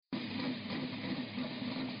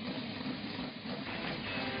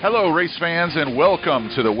Hello, race fans, and welcome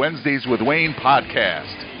to the Wednesdays with Wayne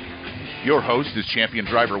podcast. Your host is champion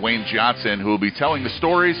driver Wayne Johnson, who will be telling the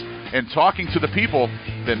stories and talking to the people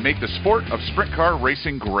that make the sport of sprint car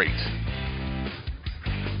racing great.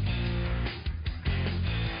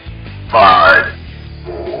 5,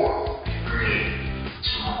 4, 3,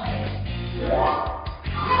 2, 1, go.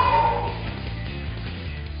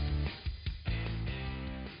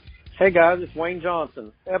 Hey guys, it's Wayne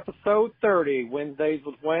Johnson. Episode 30, Wednesdays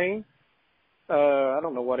with Wayne. I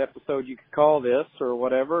don't know what episode you could call this or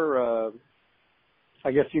whatever.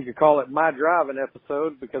 I guess you could call it my driving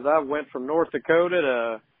episode because I went from North Dakota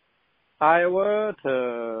to Iowa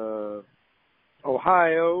to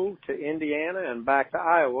Ohio to Indiana and back to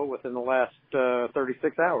Iowa within the last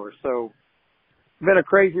 36 hours. So it's been a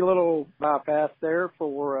crazy little bypass there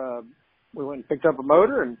for we went and picked up a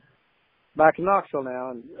motor and back in Knoxville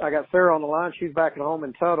now, and I got Sarah on the line. She's back at home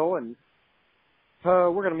in Tuttle, and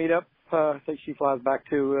we're going to meet up. I think she flies back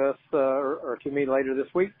to us or to me later this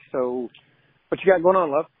week. So, what you got going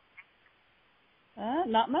on, love?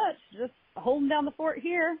 Not much. Just holding down the fort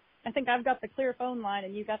here. I think I've got the clear phone line,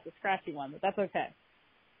 and you got the scratchy one, but that's okay.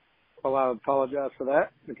 Well, I apologize for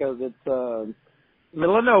that because it's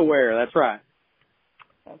middle of nowhere. That's right.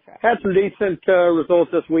 That's right. Had some decent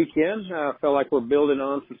results this weekend. I felt like we're building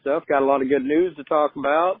on some stuff. Got a lot of good news to talk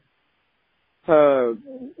about. To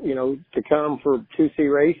come for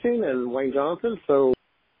 2C Racing and Wayne Johnson. So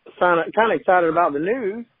kind of excited about the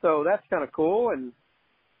news. So that's kind of cool and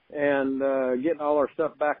getting all our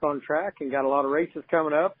stuff back on track and got a lot of races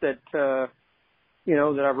coming up that that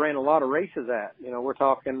I've ran a lot of races at. We're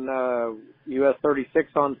talking US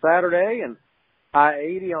 36 on Saturday and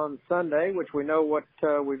I-80 on Sunday, which we know what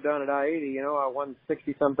we've done at I-80. I won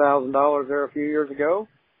 $60-some thousand there a few years ago.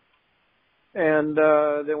 And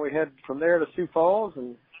then we head from there to Sioux Falls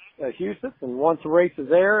and Houston and won some races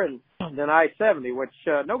there. And then I-70, which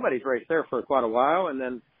nobody's raced there for quite a while. And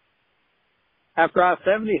then after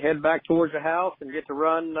I-70, head back towards the house and get to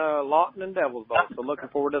run Lawton and Devil's Bowl. So looking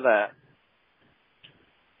forward to that.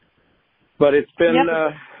 But it's been,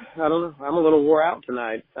 I don't know, I'm a little wore out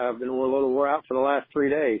tonight. I've been a little wore out for the last 3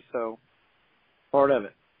 days, so part of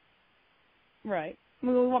it. Right.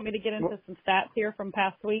 You want me to get into some stats here from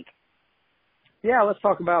past week? Yeah, let's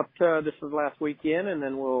talk about this was last weekend, and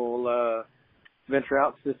then we'll venture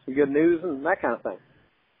out to some good news and that kind of thing.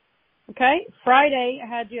 Okay. Friday, I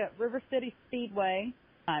had you at River City Speedway.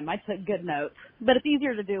 I took good notes, but it's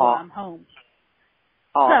easier to do when I'm home.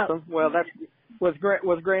 Awesome. So, well, that was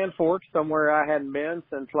Grand Forks, somewhere I hadn't been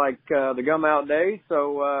since the Gum Out days.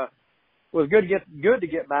 So it was good to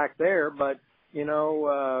get back there, but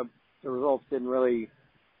the results didn't really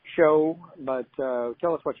show. But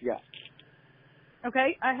tell us what you got.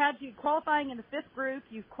 Okay, I had you qualifying in the 5th group.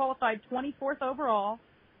 You qualified 24th overall.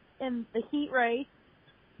 In the heat race,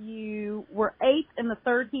 you were 8th in the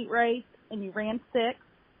 3rd heat race, and you ran 6th.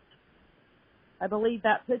 I believe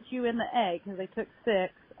that puts you in the A because they took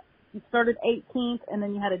 6. You started 18th, and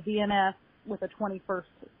then you had a DNF with a 21st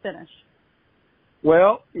finish.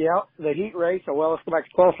 Well, yeah, the heat race. Well, let's go back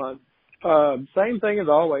to qualifying. Same thing as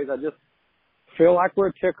always. I just feel like we're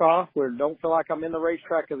a tick off. We don't feel like I'm in the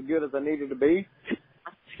racetrack as good as I needed to be.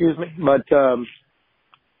 Excuse me. But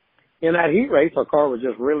in that heat race, our car was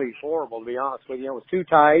just really horrible, to be honest with you. It was too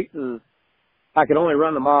tight, and I could only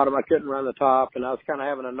run the bottom. I couldn't run the top, and I was kind of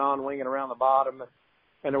having a non-winging around the bottom,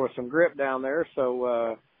 and there was some grip down there.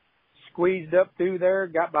 So squeezed up through there,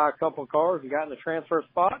 got by a couple of cars, and got in the transfer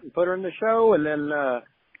spot and put her in the show, and then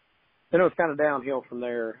it was kind of downhill from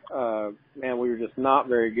there. Man, we were just not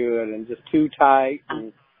very good and just too tight,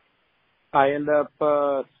 and I ended up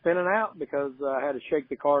spinning out because I had to shake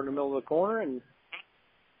the car in the middle of the corner. And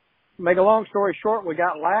make a long story short, we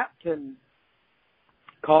got lapped, and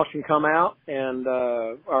caution come out, and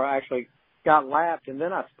or actually got lapped, and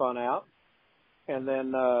then I spun out, and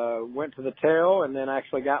then went to the tail, and then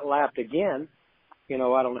actually got lapped again. I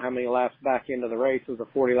don't know how many laps back into the race. It was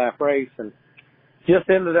a 40-lap race, and just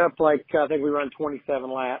ended up I think we run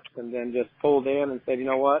 27 laps, and then just pulled in and said, you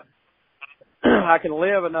know what, I can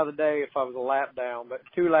live another day if I was a lap down, but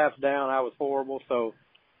 2 laps down, I was horrible, so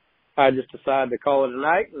I just decided to call it a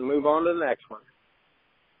night and move on to the next one.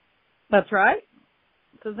 That's right.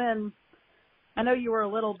 So then, I know you were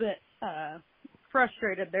a little bit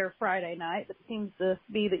frustrated there Friday night. It seems to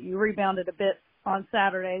be that you rebounded a bit on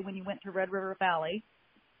Saturday when you went to Red River Valley.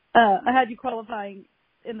 I had you qualifying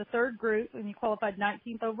in the 3rd group, and you qualified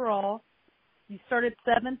 19th overall. You started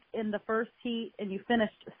 7th in the 1st heat, and you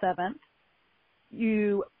finished 7th.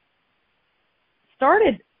 You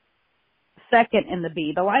started second in the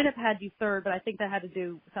B. The lineup had you third, but I think that had to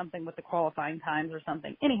do something with the qualifying times or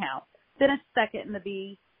something. Anyhow, finished second in the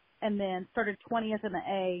B, and then started 20th in the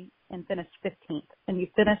A and finished 15th. And you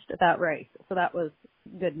finished that race, so that was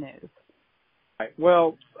good news. Right.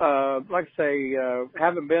 Well, like I say,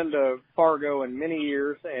 haven't been to Fargo in many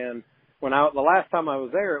years, and the last time I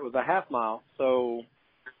was there, it was a half mile. So,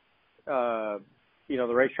 you know,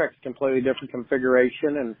 the racetrack's a completely different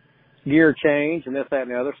configuration and gear change and this, that,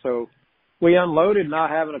 and the other. So we unloaded not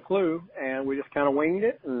having a clue, and we just kind of winged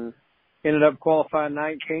it and ended up qualifying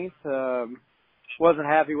 19th. Wasn't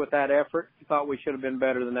happy with that effort. Thought we should have been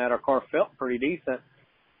better than that. Our car felt pretty decent.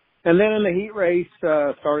 And then in the heat race,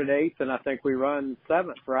 started 8th, and I think we run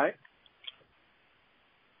 7th, right?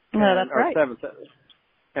 No, that's right. Or 7th.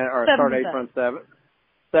 Or start 8th, run 7th.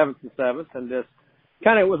 7th and 7th. And just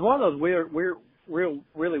kind of, it was one of those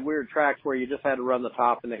really weird tracks where you just had to run the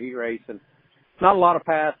top in the heat race, and not a lot of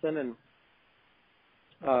passing, and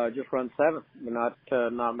just run 7th. We're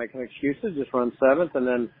not making excuses, just run 7th. And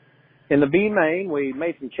then in the B main, we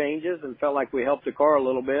made some changes and felt like we helped the car a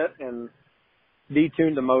little bit and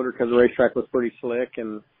detuned the motor because the racetrack was pretty slick,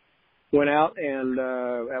 and went out and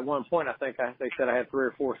at one point I think they said I had 3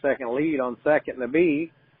 or 4 second lead on second in the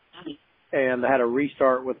B, and I had a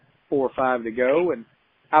restart with 4 or 5 to go, and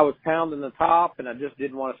I was pounding the top, and I just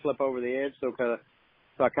didn't want to slip over the edge, so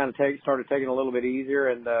I kind of started taking it a little bit easier,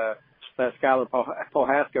 and let Skylar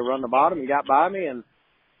Polhaska run the bottom. He got by me, and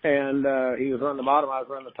he was running the bottom, I was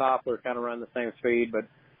running the top. We were kind of running the same speed, but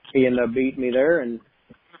he ended up beating me there and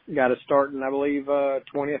got us starting, I believe,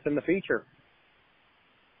 20th in the feature.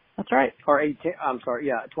 That's right. Or 18th, I'm sorry,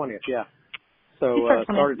 yeah, 20th, yeah. So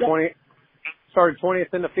started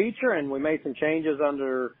 20th in the feature, and we made some changes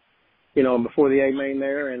under, you know, before the A main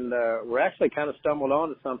there, and we're actually kind of stumbled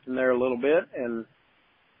onto something there a little bit, and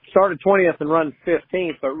started 20th and run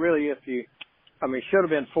 15th, but really should have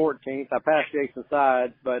been 14th. I passed Jason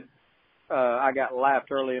Sides, but I got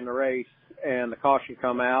lapped early in the race, and the caution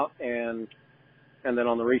come out, and then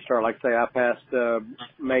on the restart, like I say, I passed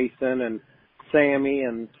Mason and Sammy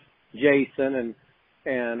and Jason,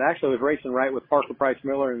 and actually was racing right with Parker Price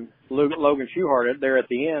Miller and Logan Schuhart there at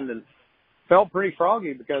the end, and felt pretty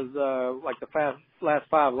froggy because like the last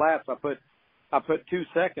 5 laps, I put 2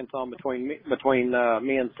 seconds on between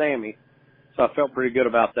me and Sammy, so I felt pretty good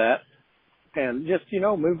about that. And just, you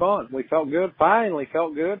know, move on. We felt good. Finally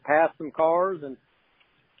felt good. Passed some cars, and,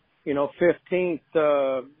 you know,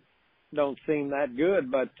 15th don't seem that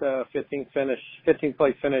good, but 15th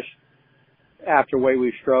place finish after the way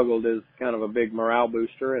we've struggled is kind of a big morale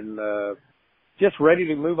booster, and just ready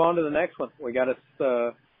to move on to the next one. We got us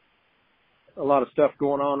a lot of stuff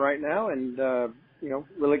going on right now, and you know,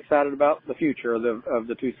 really excited about the future of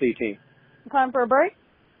the 2C team. Time for a break?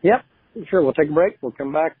 Yep. Sure, we'll take a break. We'll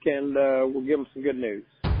come back, and we'll give them some good news.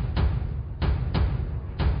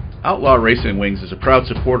 Outlaw Racing Wings is a proud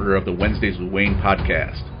supporter of the Wednesdays with Wayne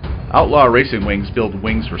podcast. Outlaw Racing Wings build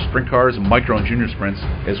wings for sprint cars and micro and junior sprints,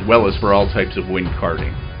 as well as for all types of wing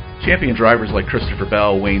karting. Champion drivers like Christopher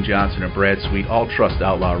Bell, Wayne Johnson, and Brad Sweet all trust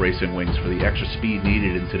Outlaw Racing Wings for the extra speed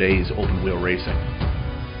needed in today's open-wheel racing.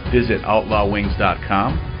 Visit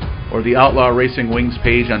outlawwings.com or the Outlaw Racing Wings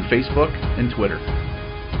page on Facebook and Twitter.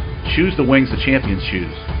 Choose the wings the champions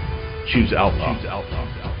choose. Choose Outlaw.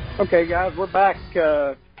 Okay, guys, we're back.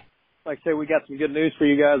 Like I say, we got some good news for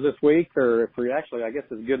you guys this week, or actually, I guess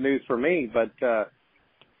it's good news for me. But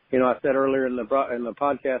you know, I said earlier in the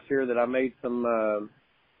podcast here that I made I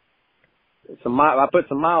put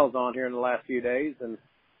some miles on here in the last few days, and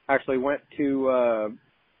actually went to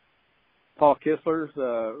Paul Kistler's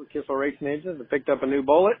Kistler Racing Engines and picked up a new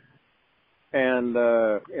Bullet. And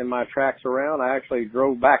in my tracks around, I actually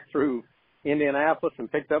drove back through Indianapolis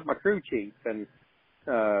and picked up my crew chief, and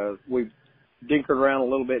we dinkered around a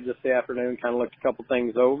little bit just the afternoon, kind of looked a couple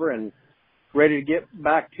things over, and ready to get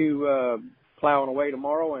back to plowing away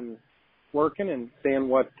tomorrow and working and seeing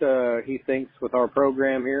what he thinks with our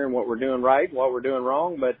program here and what we're doing right and what we're doing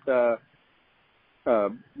wrong. But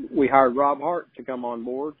we hired Rob Hart to come on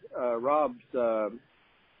board. Rob's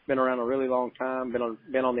been around a really long time,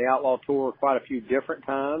 been on the Outlaw Tour quite a few different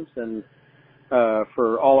times, and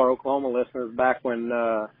for all our Oklahoma listeners, back when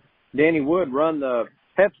Danny Wood run the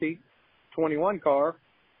Pepsi 21 car,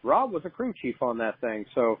 Rob was a crew chief on that thing.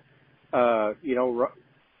 So, you know,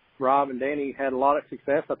 Rob and Danny had a lot of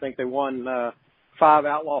success. I think they won 5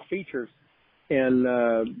 Outlaw features in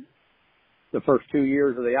the first 2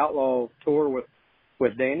 years of the Outlaw Tour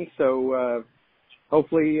with Danny. So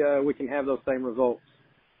hopefully we can have those same results.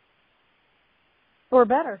 Or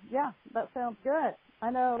better. Yeah, that sounds good.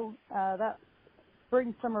 I know that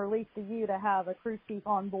bring some relief to you to have a crew chief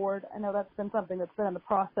on board. I know that's been something that's been in the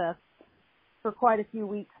process for quite a few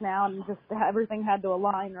weeks now, and just everything had to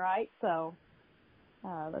align right. So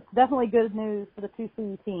that's definitely good news for the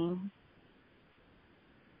 2C team.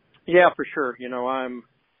 Yeah, for sure. You know, I'm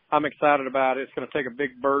excited about it. It's going to take a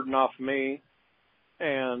big burden off of me,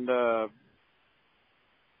 and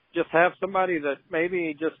just have somebody that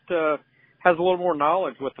maybe just has a little more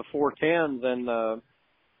knowledge with the 410s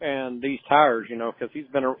and these tires. You know, because he's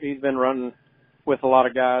been running with a lot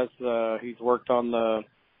of guys. He's worked on the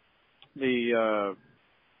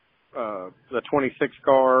 26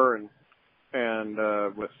 car and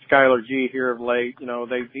with Skylar G here of late. You know,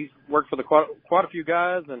 he's worked for quite a few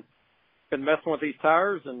guys and been messing with these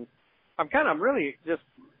tires, and I'm really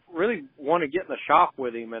want to get in the shop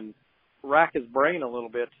with him and rack his brain a little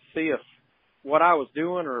bit to see if what I was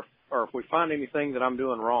doing or if we find anything that I'm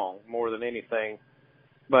doing wrong more than anything.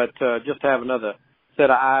 But just to have another set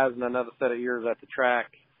of eyes and another set of ears at the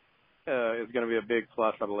track is going to be a big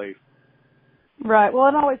plus, I believe. Right. Well,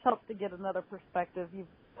 it always helps to get another perspective. You've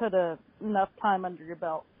put enough time under your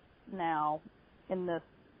belt now in this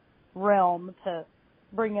realm to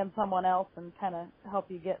bring in someone else and kind of help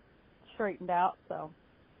you get straightened out. So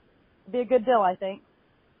it'd be a good deal, I think.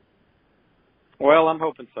 Well, I'm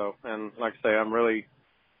hoping so. And like I say, I'm really,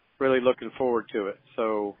 really looking forward to it.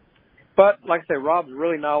 So, but like I say, Rob's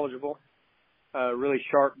really knowledgeable, really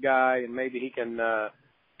sharp guy, and maybe he can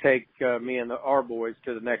take me and our boys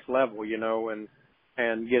to the next level, you know, and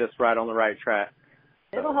get us right on the right track.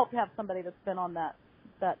 It'll help to have somebody that's been on that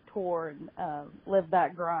tour and lived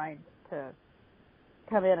that grind to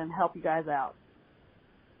come in and help you guys out.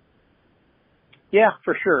 Yeah,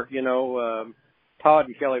 for sure. You know, Todd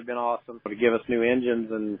and Kelly have been awesome to give us new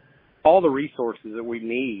engines and all the resources that we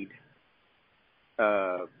need.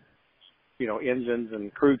 You know, engines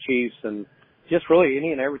and crew chiefs and just really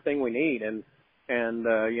any and everything we need. And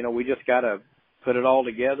you know, we just got to put it all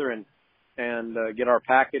together and get our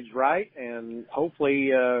package right, and hopefully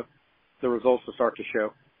the results will start to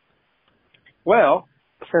show. Well,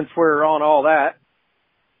 since we're on all that,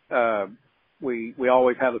 we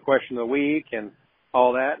always have the question of the week and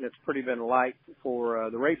all that, and it's pretty been light for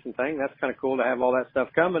the racing thing. That's kind of cool to have all that stuff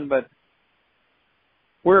coming, but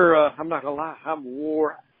I'm not gonna lie, I'm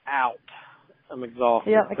wore out. I'm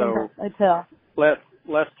exhausted. Yeah, I tell.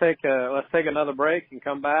 Let's take another break and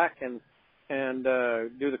come back and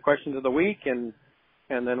do the questions of the week, and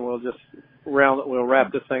then we'll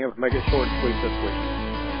wrap this thing up and make it short and sweet this week.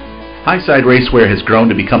 Highside Racewear has grown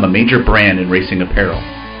to become a major brand in racing apparel.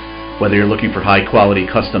 Whether you're looking for high-quality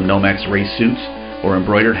custom Nomex race suits or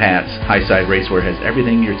embroidered hats, Highside Racewear has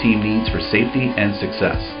everything your team needs for safety and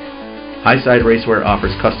success. Highside Racewear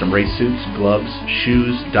offers custom race suits, gloves,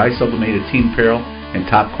 shoes, dye-sublimated team apparel, and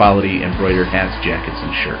top-quality embroidered hats, jackets,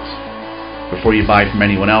 and shirts. Before you buy from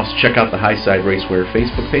anyone else, check out the Highside Racewear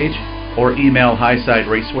Facebook page or email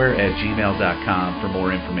highsideracewear@gmail.com for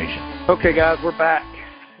more information. Okay, guys, we're back.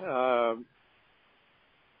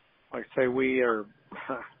 Like I say, we are.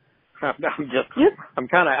 I'm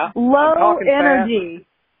kind of out. Low energy.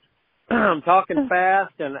 I'm talking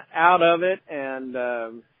fast and out of it, and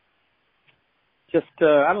I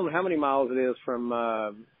don't know how many miles it is from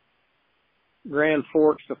Grand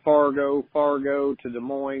Forks to Fargo to Des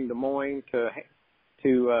Moines to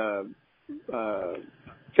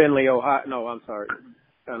Findlay, Ohio. No, I'm sorry,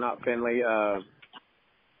 not Findlay.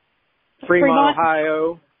 Fremont,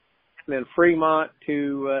 Ohio, and then Fremont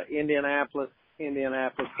to Indianapolis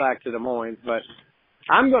back to Des Moines. But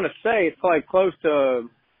I'm going to say it's probably close to a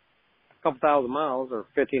couple thousand miles or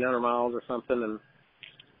 1,500 miles or something. And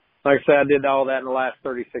like I said, I did all that in the last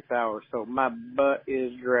 36 hours, so my butt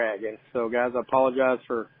is dragging. So, guys, I apologize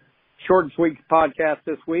for short and sweet podcast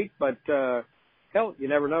this week, but hell, you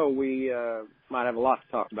never know. We might have a lot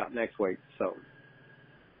to talk about next week. So,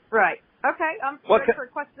 right. Okay, I'm ready for a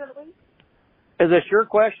question of the week. Is this your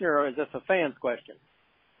question or is this a fan's question?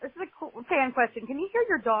 This is a fan question. Can you hear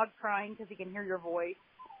your dog crying because he can hear your voice?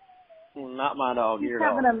 Well, not my dog. He's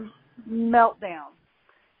having a meltdown.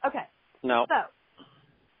 Okay. No. So,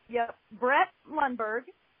 yep, Brett Lundberg,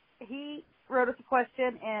 he wrote us a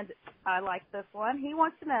question, and I like this one. He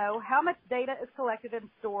wants to know how much data is collected and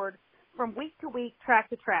stored from week to week, track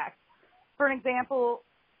to track. For an example,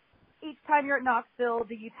 each time you're at Knoxville,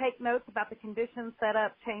 do you take notes about the conditions,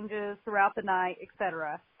 setup, changes throughout the night,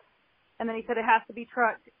 etc.? And then he said it has to be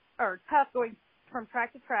tough going from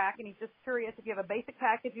track to track, and he's just curious if you have a basic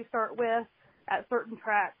package you start with at certain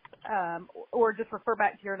tracks, or just refer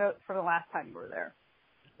back to your notes from the last time you were there.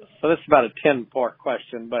 So this is about a 10-part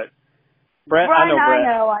question, but Brett, right, I know Brett.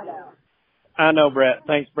 I know. I know, Brett.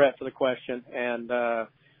 Thanks, Brett, for the question. And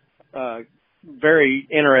very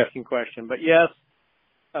interesting question. But yes,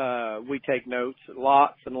 we take notes,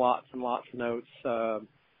 lots and lots and lots of notes.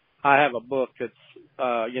 I have a book that's,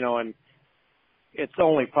 and it's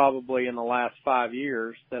only probably in the last 5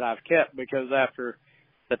 years that I've kept, because after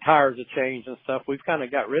the tires have changed and stuff, we've kind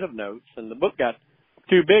of got rid of notes, and the book got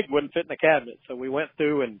too big, wouldn't fit in the cabinet. So we went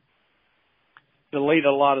through and deleted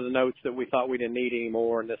a lot of the notes that we thought we didn't need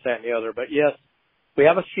anymore, and this, that, and the other. But yes, we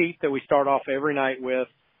have a sheet that we start off every night with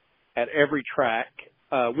at every track.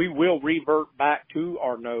 We will revert back to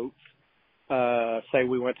our notes. Say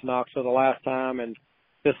we went to Knoxville the last time and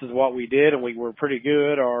this is what we did and we were pretty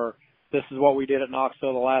good, or this is what we did at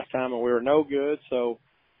Knoxville the last time and we were no good. So,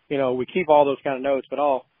 we keep all those kind of notes, but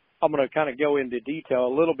I'm going to kind of go into detail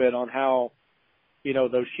a little bit on how,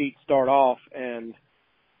 those sheets start off. And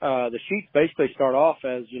the sheets basically start off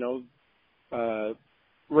as,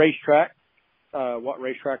 racetrack, what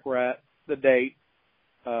racetrack we're at, the date,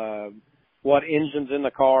 what engine's in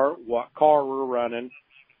the car, what car we're running,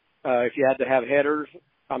 if you had to have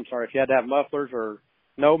if you had to have mufflers or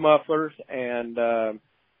no mufflers, and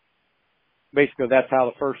basically that's how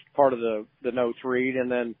the first part of the notes read.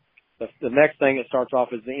 And then the next thing it starts off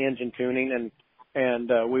is the engine tuning, and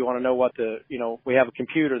we want to know what we have a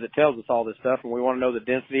computer that tells us all this stuff, and we want to know the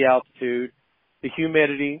density, altitude, the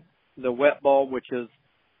humidity, the wet bulb, which is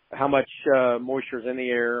how much moisture is in the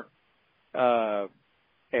air,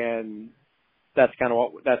 and that's kind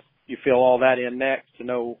of you fill all that in next to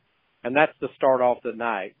know, and that's the start off the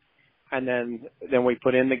night. And then we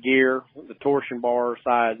put in the gear, the torsion bar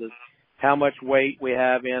sizes, how much weight we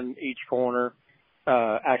have in each corner.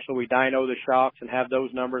 Actually, we dyno the shocks and have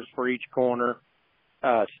those numbers for each corner.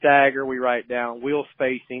 Stagger, we write down wheel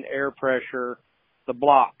spacing, air pressure, the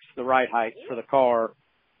blocks, the ride heights for the car,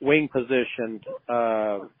 wing position,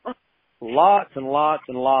 lots and lots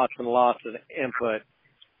and lots and lots of input.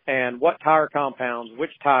 And what tire compounds, which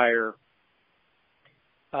tire,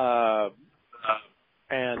 and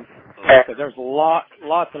there's lots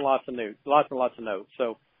and lots of notes.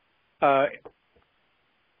 So,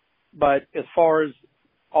 but as far as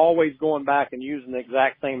always going back and using the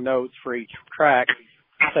exact same notes for each track,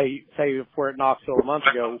 say if we're at Knoxville a month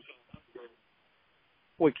ago,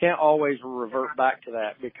 we can't always revert back to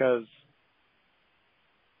that, because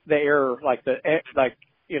the air,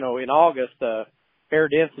 in August, the air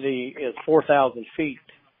density is 4,000 feet.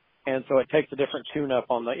 And so it takes a different tune-up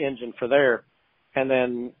on the engine for there. And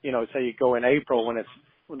then, say you go in April when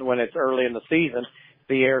it's early in the season,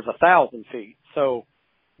 the air's 1,000 feet. So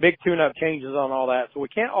big tune-up changes on all that. So we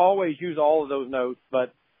can't always use all of those notes,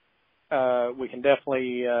 but we can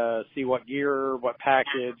definitely see what gear, what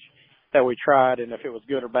package that we tried, and if it was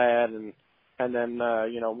good or bad. And then,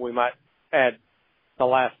 we might add the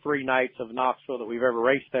last 3 nights of Knoxville that we've ever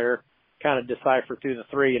raced there, kind of decipher through the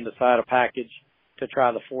 3 and decide a package to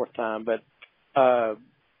try the 4th time. But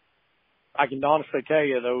I can honestly tell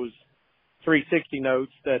you those 360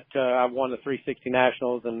 notes that I've won the 360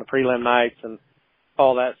 Nationals and the prelim nights and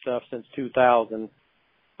all that stuff since 2000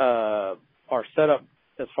 are set up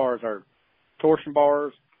as far as our torsion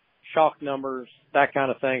bars, shock numbers, that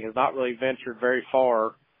kind of thing has not really ventured very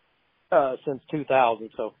far since 2000.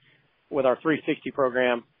 So with our 360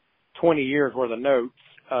 program, 20 years worth of notes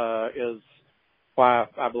is why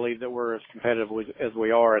I believe that we're as competitive as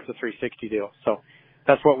we are at the 360 deal. So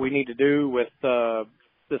that's what we need to do with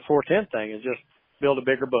this 410 thing, is just build a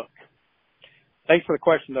bigger book. Thanks for the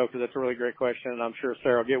question, though, because that's a really great question, and I'm sure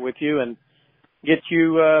Sarah will get with you and get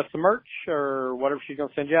you some merch or whatever she's going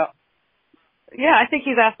to send you out. Yeah, I think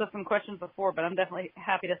he's asked us some questions before, but I'm definitely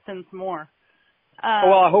happy to send some more.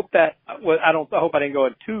 Well, I hope that I hope I didn't go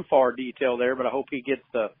in too far detail there, but I hope he gets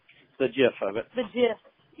the gist of it. The gist.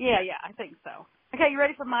 Yeah, I think so. Okay, you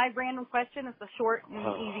ready for my random question? It's a short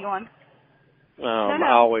and easy one.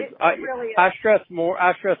 I stress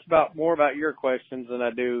more about your questions than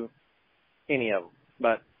I do any of them.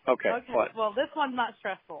 But okay. What? Well, this one's not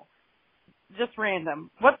stressful. Just random.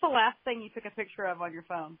 What's the last thing you took a picture of on your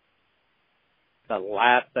phone? The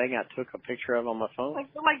last thing I took a picture of on my phone?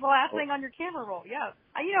 Like the last thing on your camera roll, yeah.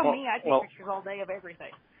 Me, I take pictures all day of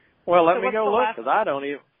everything. Well, let me go look, because I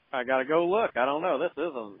got to go look. I don't know. This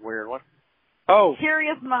is a weird one. Oh.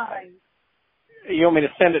 Curious mind. You want me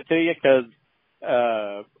to send it to you? Because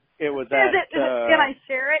it was at... Can I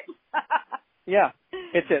share it? Yeah.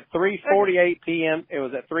 It's at 3:48 p.m. It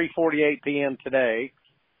was at 3:48 p.m. today.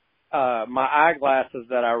 My eyeglasses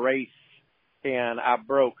that I raced in, I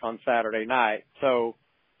broke on Saturday night. So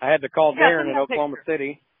I had to call Darren in Oklahoma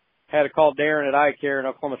City. Had to call Darren at Eye Care in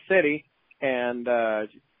Oklahoma City, and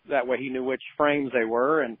that way he knew which frames they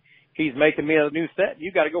were. And he's making me a new set.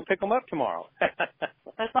 You got to go pick them up tomorrow.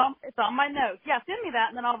 It's on my notes. Yeah, send me that,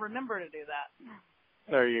 and then I'll remember to do that.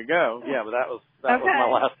 There you go. Yeah, but that was my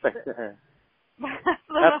last picture.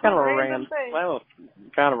 That's kind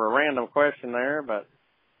of a random question there, but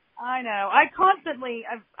I know. I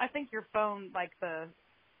think your phone, like the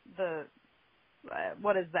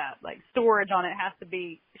what is that? Like storage on it has to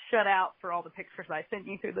be shut out for all the pictures I sent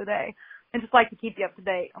you through the day, and just like to keep you up to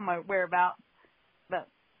date on my whereabouts. But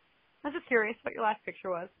I was just curious what your last picture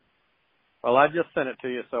was. Well, I just sent it to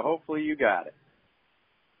you, so hopefully you got it.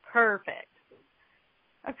 Perfect.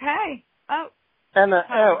 Okay. Oh. And the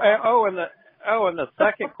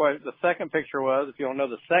second question, the second picture was, if you don't know,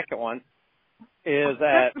 the second one is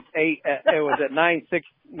at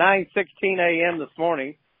 9:16 a.m. this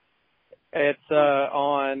morning. It's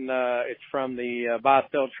it's from the Buy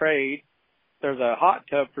Sell Trade. There's a hot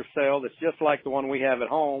tub for sale that's just like the one we have at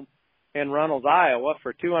home in Runnels, Iowa,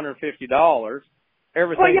 for $250.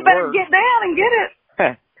 Everything well, you better works. get down and get it.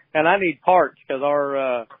 And I need parts because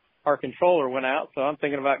our controller went out, so I'm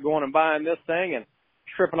thinking about going and buying this thing and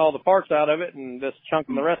stripping all the parts out of it and just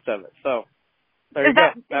chunking the rest of it. So there you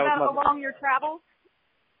go. Is that along your travels?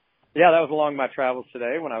 Yeah, that was along my travels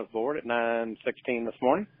today when I was bored at 9:16 this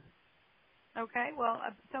morning. Okay, well,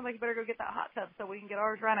 it sounds like you better go get that hot tub so we can get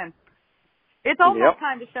ours running. It's almost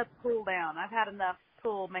time to shut the pool down. I've had enough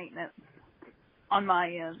pool maintenance on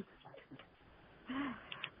my end.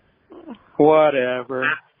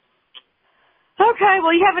 Whatever. Okay,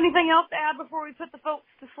 well, you have anything else to add before we put the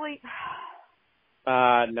folks to sleep?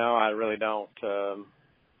 No, I really don't.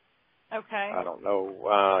 Okay. I don't know.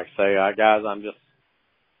 Like I say, guys,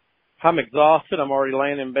 I'm exhausted. I'm already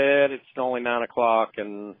laying in bed. It's only 9 o'clock,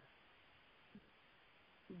 and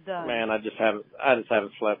done. Man, I just haven't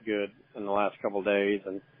slept good in the last couple of days.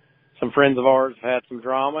 And some friends of ours have had some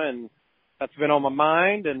drama, and that's been on my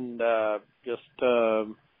mind, and just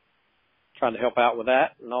trying to help out with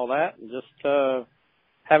that and all that, and just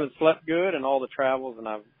haven't slept good and all the travels, and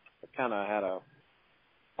I've kind of had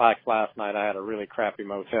like last night, I had a really crappy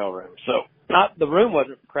motel room. So the room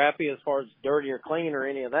wasn't crappy as far as dirty or clean or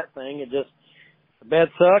any of that thing. It just, the bed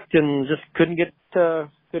sucked and just couldn't get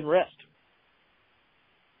good rest.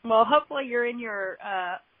 Well, hopefully you're in your,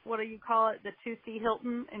 what do you call it, the 2C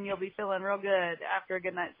Hilton, and you'll be feeling real good after a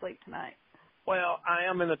good night's sleep tonight. Well, I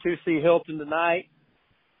am in the 2C Hilton tonight,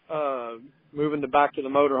 moving back to the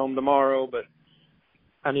motorhome tomorrow, but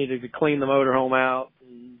I needed to clean the motorhome out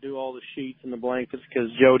and do all the sheets and the blankets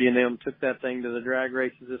because Jody and them took that thing to the drag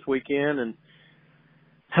races this weekend, and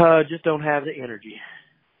just don't have the energy.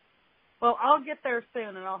 Well, I'll get there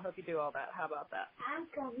soon, and I'll help you do all that. How about that? I'm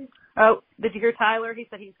coming. Oh, did you hear Tyler? He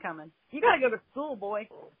said he's coming. You got to go to school, boy.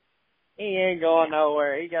 He ain't going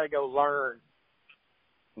nowhere. He got to go learn.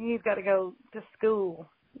 He's got to go to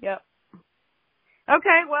school. Yep.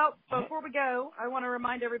 Okay, well, before we go, I want to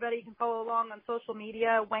remind everybody you can follow along on social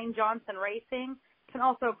media, Wayne Johnson Racing. You can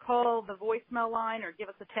also call the voicemail line or give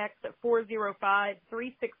us a text at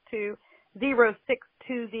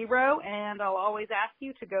 405-362-0620, and I'll always ask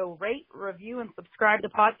you to go rate, review, and subscribe to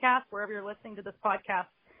the podcast wherever you're listening to this podcast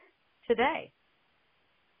today.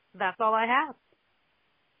 That's all I have.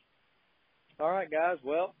 All right, guys.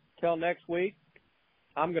 Well, till next week,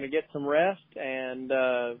 I'm going to get some rest and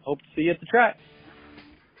hope to see you at the track.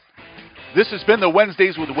 This has been the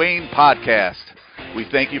Wednesdays with Wayne podcast. We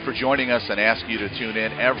thank you for joining us and ask you to tune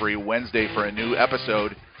in every Wednesday for a new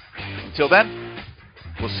episode. Until then,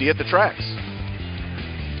 we'll see you at the tracks.